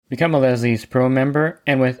Become a Leslie's Pro member,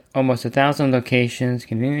 and with almost 1,000 locations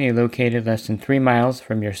conveniently located less than 3 miles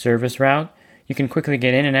from your service route, you can quickly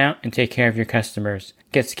get in and out and take care of your customers.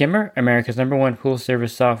 Get Skimmer, America's #1 pool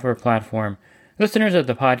service software platform. Listeners of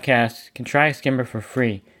the podcast can try Skimmer for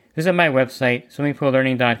free. Visit my website,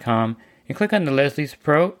 swimmingpoollearning.com, and click on the Leslie's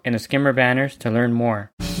Pro and the Skimmer banners to learn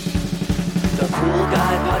more. The Pool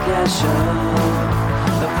Guy Podcast Show.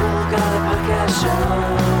 The Pool Guy Podcast Show.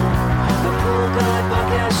 The Pool Guy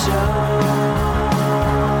Podcast Show.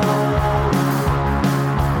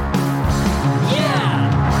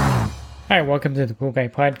 Yeah! Hi, welcome to the Pool Guy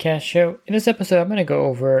Podcast Show. In this episode, I'm going to go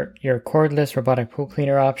over your cordless robotic pool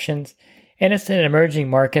cleaner options. And it's an emerging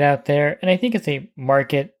market out there, and I think it's a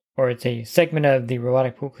market or it's a segment of the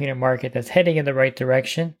robotic pool cleaner market that's heading in the right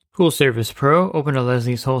direction. Pool Service Pro, open a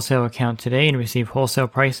Leslie's wholesale account today and receive wholesale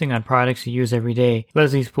pricing on products you use every day.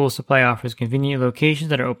 Leslie's Pool Supply offers convenient locations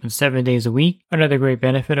that are open 7 days a week. Another great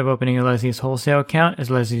benefit of opening a Leslie's wholesale account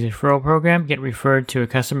is Leslie's referral program. Get referred to a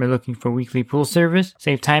customer looking for weekly pool service.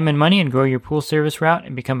 Save time and money and grow your pool service route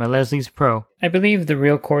and become a Leslie's Pro. I believe the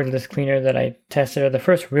real cordless cleaner that I tested, or the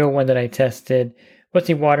first real one that I tested, was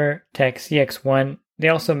the Robotic CX1. They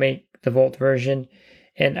also make the Volt version.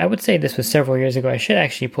 And I would say this was several years ago. I should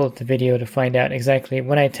actually pull up the video to find out exactly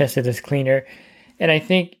when I tested this cleaner. And I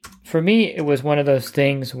think for me, it was one of those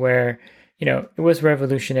things where, it was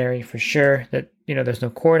revolutionary for sure that, there's no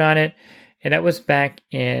cord on it. And that was back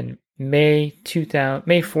in May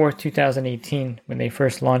 4th, 2018, when they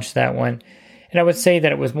first launched that one. And I would say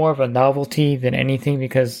that it was more of a novelty than anything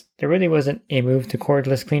because there really wasn't a move to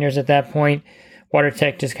cordless cleaners at that point.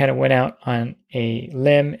 WaterTech just kind of went out on a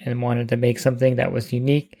limb and wanted to make something that was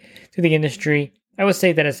unique to the industry. I would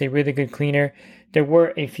say that it's a really good cleaner. There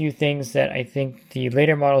were a few things that I think the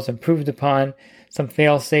later models improved upon, some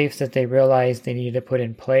fail-safes that they realized they needed to put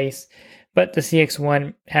in place. But the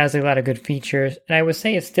CX1 has a lot of good features, and I would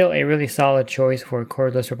say it's still a really solid choice for a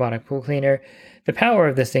cordless robotic pool cleaner. The power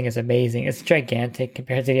of this thing is amazing. It's gigantic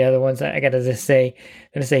compared to the other ones. I gotta just say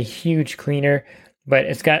that it's a huge cleaner. But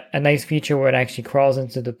it's got a nice feature where it actually crawls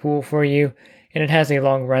into the pool for you, and it has a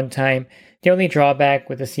long runtime. The only drawback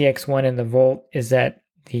with the CX1 and the Volt is that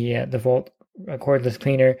the Volt cordless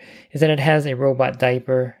cleaner is that it has a robot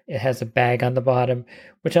diaper. It has a bag on the bottom,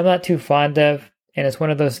 which I'm not too fond of. And it's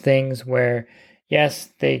one of those things where, yes,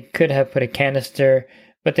 they could have put a canister,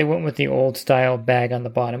 but they went with the old style bag on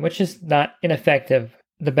the bottom, which is not ineffective.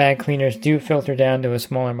 The bag cleaners do filter down to a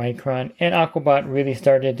smaller micron, and Aquabot really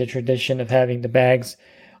started the tradition of having the bags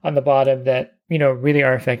on the bottom that, really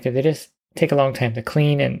are effective. They just take a long time to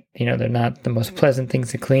clean, and, they're not the most pleasant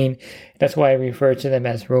things to clean. That's why I refer to them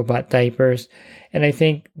as robot diapers. And I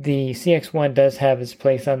think the CX1 does have its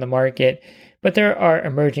place on the market, but there are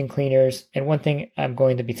emerging cleaners, and one thing I'm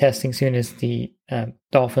going to be testing soon is the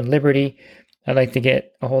Dolphin Liberty. I'd like to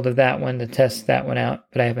get a hold of that one to test that one out,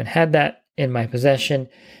 but I haven't had that in my possession.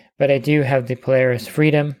 But I do have the Polaris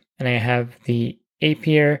Freedom, and I have the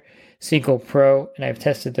Apier Seagull Pro, and I've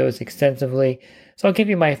tested those extensively. So I'll give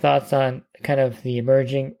you my thoughts on kind of the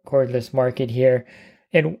emerging cordless market here.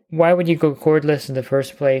 And why would you go cordless in the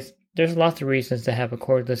first place? There's lots of reasons to have a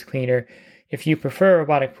cordless cleaner. If you prefer a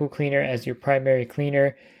robotic pool cleaner as your primary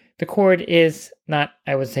cleaner, the cord is not,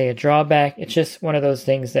 I would say, a drawback. It's just one of those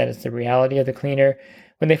things that is the reality of the cleaner.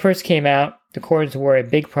 When they first came out, the cords were a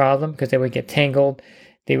big problem because they would get tangled.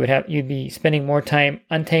 You'd be spending more time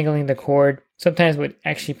untangling the cord. Sometimes would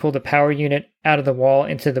actually pull the power unit out of the wall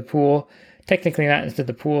into the pool. Technically not into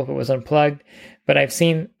the pool if it was unplugged, but I've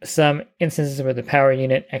seen some instances where the power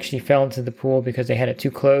unit actually fell into the pool because they had it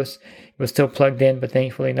too close. It was still plugged in, but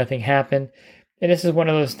thankfully nothing happened. And this is one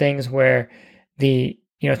of those things where the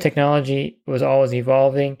technology was always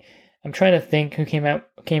evolving. I'm trying to think who came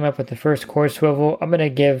up with the first cord swivel. I'm going to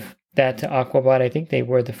give that to Aquabot. I think they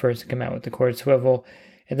were the first to come out with the cord swivel.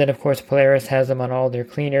 And then, of course, Polaris has them on all their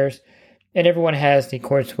cleaners. And everyone has the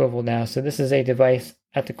cord swivel now. So this is a device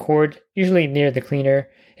at the cord, usually near the cleaner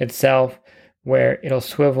itself, where it'll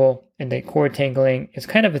swivel. And the cord tangling is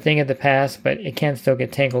kind of a thing of the past, but it can still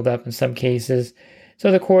get tangled up in some cases.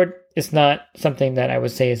 So the cord is not something that I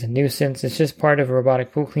would say is a nuisance. It's just part of a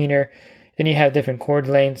robotic pool cleaner. Then you have different cord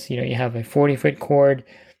lengths. You have a 40-foot cord,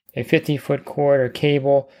 a 50-foot cord or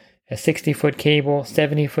cable, a 60-foot cable,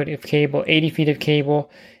 70-foot of cable, 80 feet of cable.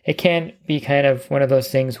 It can be kind of one of those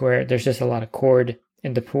things where there's just a lot of cord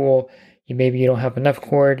in the pool. Maybe you don't have enough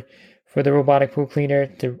cord for the robotic pool cleaner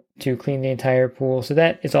to clean the entire pool. So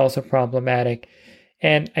that is also problematic.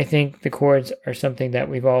 And I think the cords are something that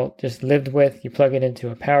we've all just lived with. You plug it into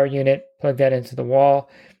a power unit, plug that into the wall,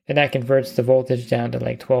 and that converts the voltage down to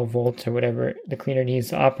like 12 volts or whatever the cleaner needs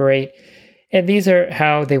to operate. And these are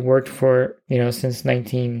how they worked for, since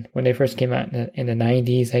when they first came out in the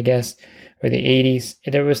 90s, I guess, or the 80s.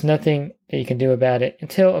 There was nothing that you can do about it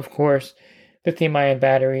until, of course, lithium-ion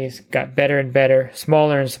batteries got better and better,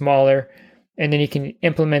 smaller and smaller, and then you can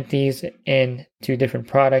implement these into different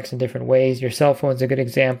products in different ways. Your cell phone is a good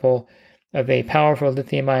example of a powerful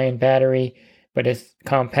lithium-ion battery, but it's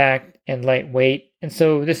compact and lightweight. And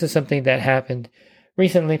so this is something that happened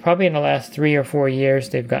recently, probably in the last 3 or 4 years.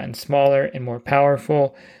 They've gotten smaller and more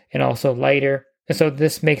powerful and also lighter. And so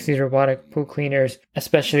this makes these robotic pool cleaners,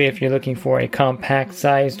 especially if you're looking for a compact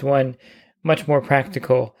sized one, much more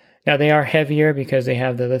practical. Now they are heavier because they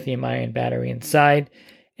have the lithium ion battery inside.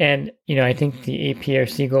 And, I think the APR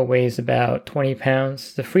Seagull weighs about 20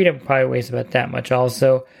 pounds. The Freedom probably weighs about that much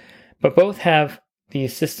also. But both have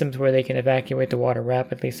these systems where they can evacuate the water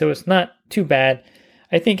rapidly. So it's not too bad.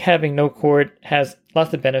 I think having no cord has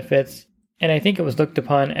lots of benefits. And I think it was looked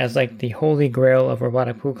upon as like the holy grail of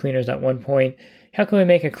robotic pool cleaners at one point. How can we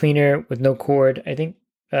make a cleaner with no cord? I think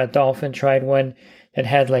Dolphin tried one that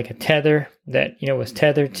had like a tether that, was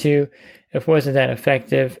tethered to. It wasn't that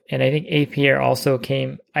effective. And I think Apier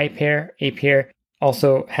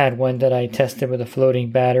also had one that I tested with a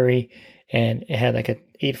floating battery, and it had like a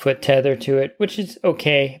 8-foot tether to it, which is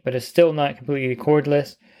okay, but it's still not completely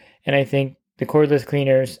cordless. And I think the cordless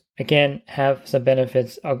cleaners, again, have some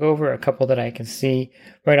benefits. I'll go over a couple that I can see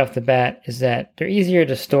right off the bat is that they're easier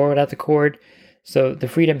to store without the cord. So the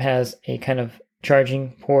Freedom has a kind of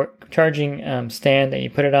charging stand that you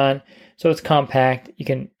put it on. So it's compact. You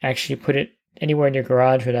can actually put it anywhere in your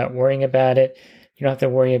garage without worrying about it. You don't have to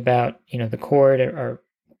worry about, the cord or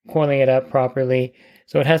coiling it up properly.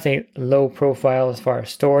 So it has a low profile as far as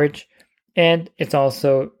storage. And it's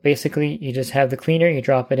also basically you just have the cleaner, you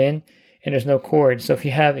drop it in, and there's no cord. So if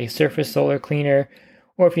you have a surface solar cleaner,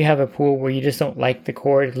 or if you have a pool where you just don't like the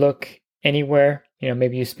cord look anywhere,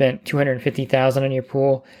 maybe you spent $250,000 on your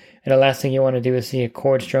pool, and the last thing you want to do is see a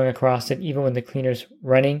cord strung across it, even when the cleaner's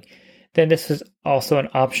running, then this is also an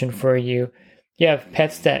option for you. You have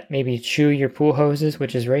pets that maybe chew your pool hoses,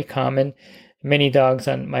 which is very common. Many dogs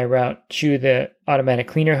on my route chew the automatic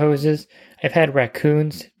cleaner hoses. I've had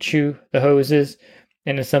raccoons chew the hoses,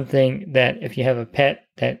 and it's something that if you have a pet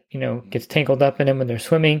that, gets tangled up in them when they're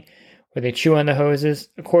swimming, or they chew on the hoses,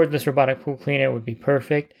 a cordless robotic pool cleaner would be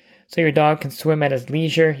perfect. So your dog can swim at his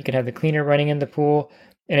leisure. You can have the cleaner running in the pool,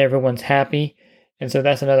 and everyone's happy. And so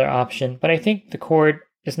that's another option. But I think the cord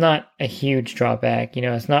is not a huge drawback.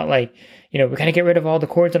 It's not like, we got to get rid of all the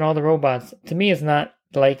cords on all the robots. To me, it's not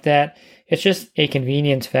like that. It's just a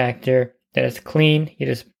convenience factor that it's clean. You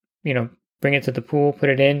just, bring it to the pool, put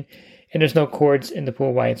it in, and there's no cords in the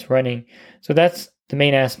pool while it's running. So that's the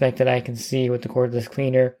main aspect that I can see with the cordless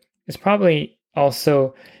cleaner. It's probably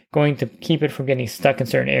also going to keep it from getting stuck in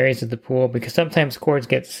certain areas of the pool, because sometimes cords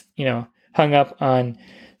get, hung up on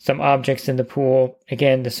some objects in the pool.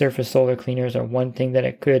 Again, the surface solar cleaners are one thing that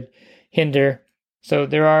it could hinder. So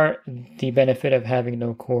there are the benefit of having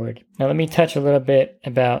no cord. Now let me touch a little bit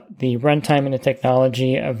about the runtime and the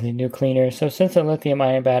technology of the new cleaners. So since the lithium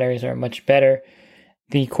ion batteries are much better,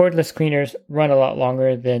 the cordless cleaners run a lot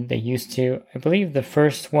longer than they used to. I believe the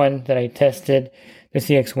first one that I tested, the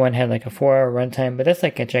CX1, had like a 4-hour runtime, but that's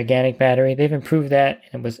like a gigantic battery. They've improved that,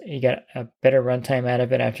 and you got a better runtime out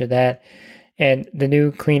of it after that. And the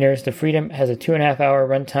new cleaners, the Freedom has a 2.5-hour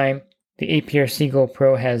runtime. The APR Seagull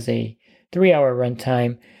Pro has a 3-hour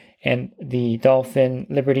runtime. And the Dolphin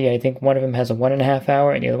Liberty, I think one of them has a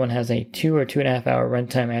 1.5-hour, and the other one has a 2 or 2.5-hour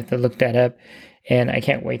runtime. I have to look that up. And I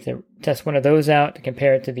can't wait to test one of those out to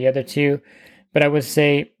compare it to the other two. But I would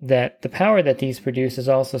say that the power that these produce is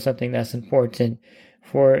also something that's important.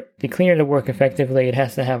 For the cleaner to work effectively, it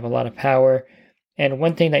has to have a lot of power. And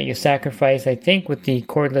one thing that you sacrifice, I think, with the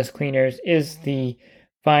cordless cleaners is the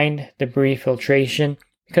fine debris filtration.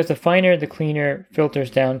 Because the finer the cleaner filters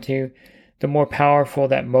down to, the more powerful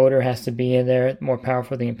that motor has to be in there, the more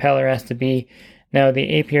powerful the impeller has to be. Now,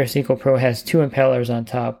 the APR Seagull Pro has 2 impellers on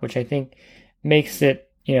top, which I think makes it,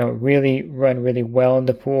 really run really well in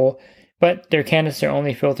the pool. But their canister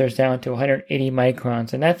only filters down to 180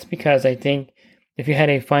 microns. And that's because I think if you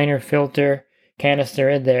had a finer filter canister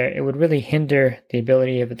in there, it would really hinder the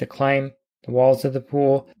ability of it to climb the walls of the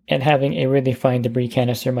pool. And having a really fine debris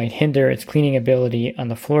canister might hinder its cleaning ability on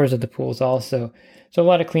the floors of the pools also. So a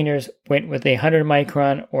lot of cleaners went with a 100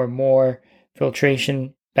 micron or more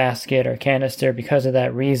filtration basket or canister because of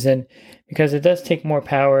that reason, because it does take more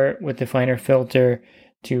power with the finer filter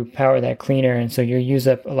to power that cleaner, and so you use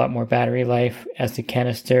up a lot more battery life as the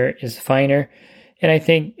canister is finer. And I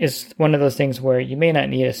think it's one of those things where you may not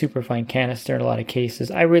need a super fine canister in a lot of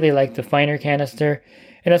cases. I really like the finer canister.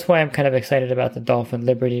 And that's why I'm kind of excited about the Dolphin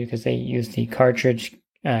Liberty, because they use the cartridge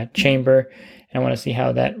chamber. And I want to see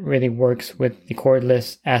how that really works with the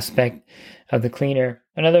cordless aspect of the cleaner.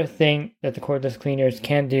 Another thing that the cordless cleaners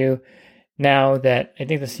can do now that I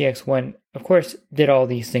think the CX1, of course, did all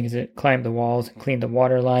these things. It climbed the walls, cleaned the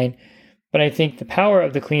water line. But I think the power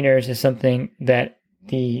of the cleaners is something that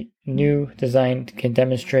the new design can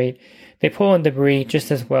demonstrate. They pull in debris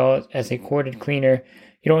just as well as a corded cleaner.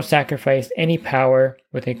 You don't sacrifice any power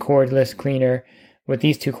with a cordless cleaner, with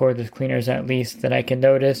these two cordless cleaners at least that I can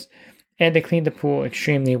notice. And they clean the pool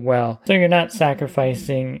extremely well. So you're not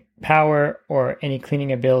sacrificing power or any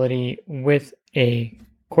cleaning ability with a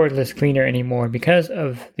cordless cleaner anymore because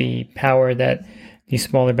of the power that these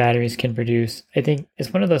smaller batteries can produce. I think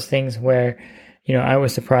it's one of those things where, I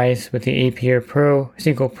was surprised with the Apier Pro,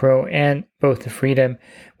 Seagull Pro, and both the Freedom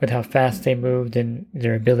with how fast they moved and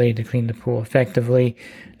their ability to clean the pool effectively.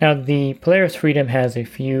 Now, the Polaris Freedom has a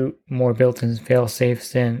few more built-in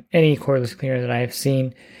fail-safes than any cordless cleaner that I've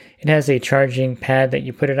seen. It has a charging pad that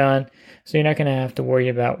you put it on, so you're not going to have to worry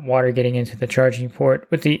about water getting into the charging port.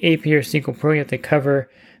 With the Apier Seagull Pro, you have to cover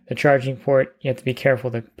the charging port. You have to be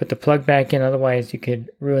careful to put the plug back in, otherwise you could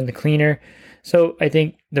ruin the cleaner. So I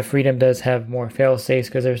think the Freedom does have more fail-safes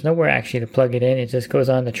because there's nowhere actually to plug it in. It just goes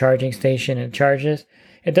on the charging station and charges.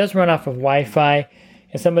 It does run off of Wi-Fi,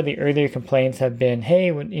 and some of the earlier complaints have been,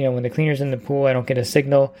 hey, when the cleaner's in the pool, I don't get a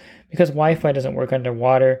signal because Wi-Fi doesn't work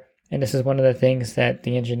underwater. And this is one of the things that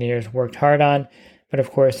the engineers worked hard on. But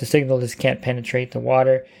of course, the signal just can't penetrate the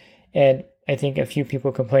water. And I think a few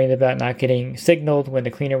people complained about not getting signaled when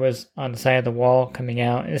the cleaner was on the side of the wall coming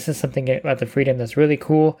out. And this is something about the Freedom that's really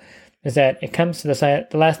cool, is that it comes to the side,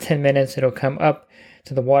 the last 10 minutes, it'll come up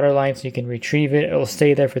to the water line so you can retrieve it. It'll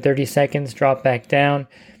stay there for 30 seconds, drop back down,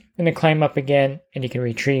 and then climb up again, and you can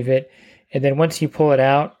retrieve it. And then once you pull it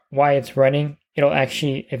out, while it's running, it'll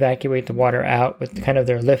actually evacuate the water out with kind of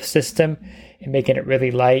their lift system and making it really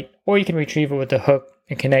light. Or you can retrieve it with a hook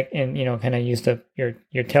and connect and, kind of use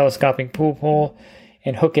your telescoping pool pole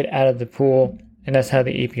and hook it out of the pool. And that's how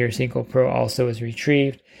the Apier Seagull Pro also is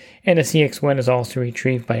retrieved. And the CX1 is also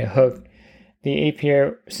retrieved by a hook. The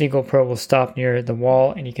Apier Seagull Pro will stop near the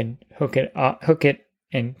wall and you can hook it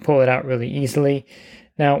and pull it out really easily.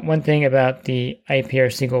 Now, one thing about the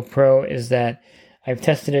Apier Seagull Pro is that I've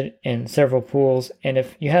tested it in several pools, and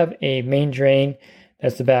if you have a main drain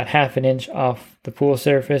that's about half an inch off the pool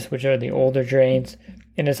surface, which are the older drains,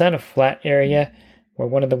 and it's on a flat area where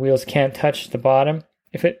one of the wheels can't touch the bottom,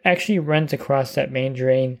 if it actually runs across that main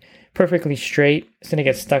drain perfectly straight, it's going to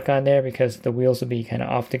get stuck on there because the wheels will be kind of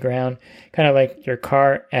off the ground, kind of like your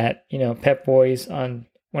car at, Pep Boys on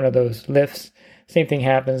one of those lifts. Same thing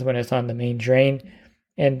happens when it's on the main drain.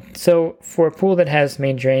 And so for a pool that has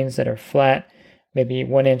main drains that are flat, maybe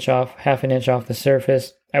 1 inch off, half an inch off the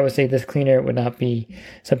surface, I would say this cleaner would not be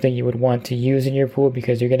something you would want to use in your pool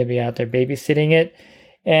because you're going to be out there babysitting it.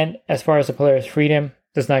 And as far as the Polaris Freedom,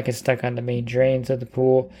 does not get stuck on the main drains of the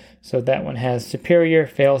pool, so that one has superior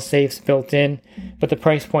fail-safes built in, but the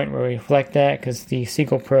price point will reflect that because the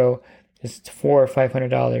Seagull Pro is $400 or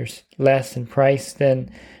 $500 less in price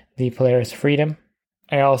than the Polaris Freedom.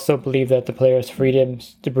 I also believe that the Polaris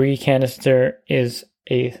Freedom's debris canister is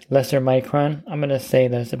a lesser micron. I'm going to say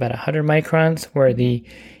that's about 100 microns, where the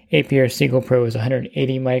Apier Seagull Pro is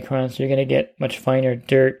 180 microns, so you're going to get much finer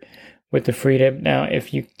dirt with the Freedom. Now,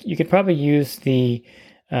 if you could probably use the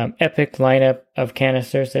Epic lineup of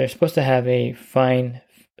canisters. They're supposed to have a fine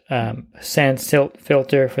sand silt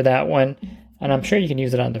filter for that one, and I'm sure you can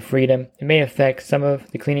use it on the Freedom. It may affect some of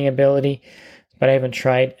the cleaning ability, but I haven't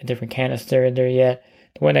tried a different canister in there yet.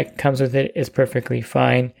 The one that comes with it is perfectly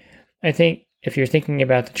fine. I think if you're thinking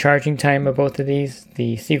about the charging time of both of these,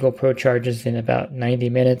 the Seagull Pro charges in about 90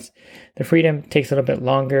 minutes. The Freedom takes a little bit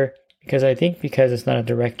longer because it's not a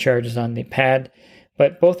direct charge, it's on the pad.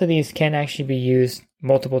 But both of these can actually be used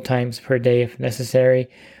multiple times per day if necessary.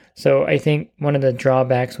 So I think one of the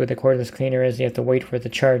drawbacks with the cordless cleaner is you have to wait for it to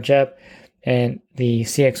charge up, and the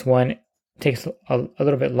CX1 takes a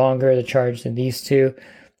little bit longer to charge than these two.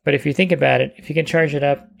 But if you think about it, if you can charge it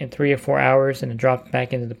up in 3 or 4 hours and then drop it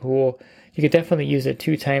back into the pool, you could definitely use it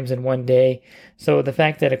 2 times in one day. So the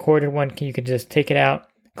fact that a corded one, you can just take it out,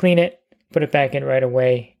 clean it, put it back in right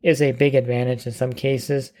away is a big advantage in some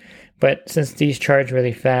cases. But since these charge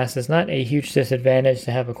really fast, it's not a huge disadvantage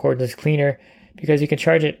to have a cordless cleaner because you can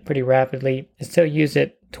charge it pretty rapidly and still use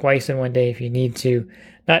it twice in one day if you need to.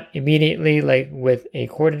 Not immediately like with a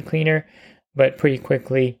corded cleaner, but pretty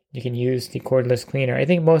quickly you can use the cordless cleaner. I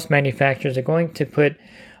think most manufacturers are going to put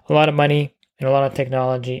a lot of money and a lot of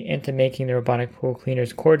technology into making the robotic pool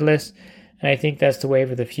cleaners cordless, and I think that's the wave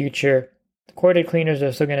of the future. the corded cleaners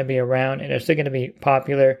are still going to be around and they're still going to be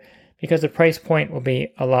popular because the price point will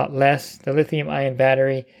be a lot less. The lithium ion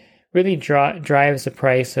battery really drives the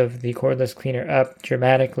price of the cordless cleaner up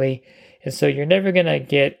dramatically. And so you're never going to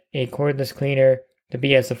get a cordless cleaner to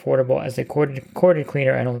be as affordable as a corded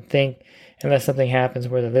cleaner, I don't think, unless something happens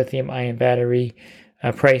where the lithium ion battery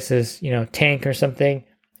prices, tank or something.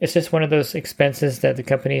 It's just one of those expenses that the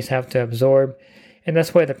companies have to absorb. And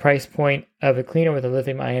that's why the price point of a cleaner with a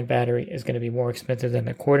lithium ion battery is going to be more expensive than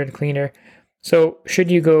a corded cleaner. So should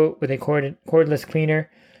you go with a cordless cleaner?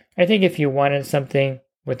 I think if you wanted something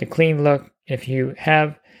with a clean look, if you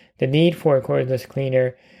have the need for a cordless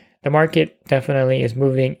cleaner, the market definitely is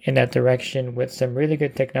moving in that direction with some really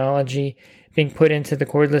good technology being put into the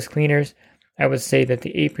cordless cleaners. I would say that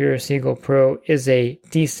the Apier Seagull Pro is a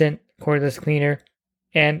decent cordless cleaner,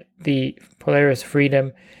 and the Polaris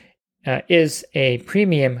Freedom is a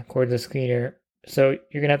premium cordless cleaner. So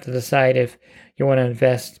you're going to have to decide if you want to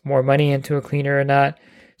invest more money into a cleaner or not.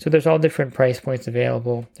 So there's all different price points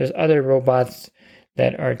available. There's other robots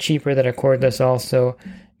that are cheaper that are cordless also,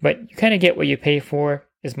 but you kind of get what you pay for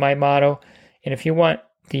is my motto. And if you want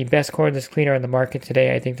the best cordless cleaner on the market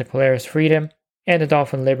today, I think the Polaris Freedom and the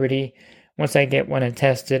Dolphin Liberty. Once I get one and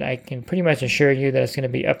test it, I can pretty much assure you that it's going to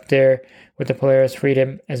be up there with the Polaris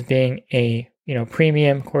Freedom as being a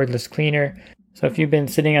premium cordless cleaner. So if you've been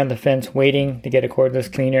sitting on the fence waiting to get a cordless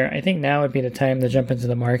cleaner, I think now would be the time to jump into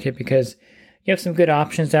the market because you have some good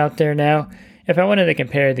options out there now. If I wanted to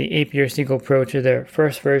compare the Apier Seagull Pro to their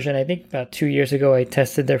first version, I think about 2 years ago I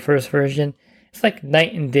tested their first version. It's like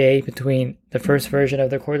night and day between the first version of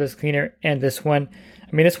the cordless cleaner and this one. I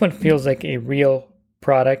mean, this one feels like a real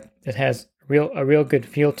product. It has a real good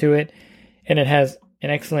feel to it, and it has an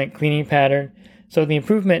excellent cleaning pattern. So the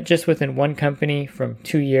improvement just within one company from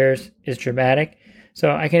 2 years is dramatic.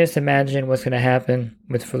 So I can just imagine what's going to happen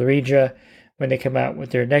with Fluidra when they come out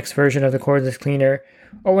with their next version of the cordless cleaner,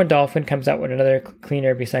 or when Dolphin comes out with another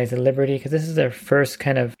cleaner besides the Liberty, because this is their first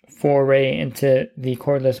kind of foray into the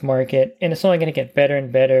cordless market, and it's only going to get better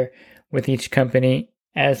and better with each company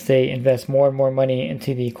as they invest more and more money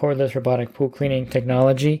into the cordless robotic pool cleaning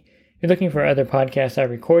technology. If you're looking for other podcasts I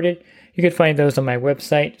recorded, you can find those on my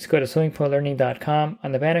website. Just go to swimmingpoollearning.com.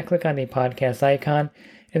 On the banner, click on the podcast icon,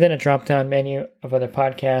 and then a drop-down menu of other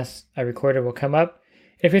podcasts I recorded will come up.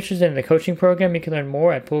 If you're interested in the coaching program, you can learn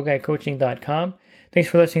more at poolguycoaching.com. Thanks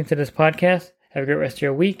for listening to this podcast. Have a great rest of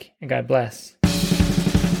your week, and God bless.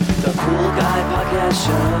 The Pool Guy Podcast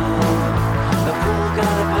Show. The Pool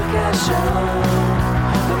Guy Podcast Show.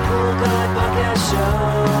 The Pool Guy Podcast Show.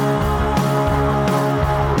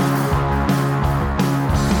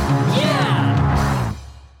 Yeah!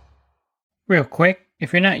 Real quick,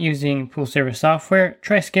 if you're not using pool service software,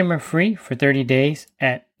 try Skimmer free for 30 days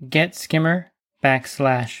at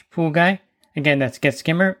getskimmer.com/poolguy. Again, that's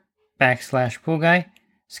getskimmer.com/poolguy.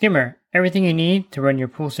 Skimmer, everything you need to run your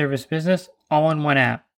pool service business all in one app.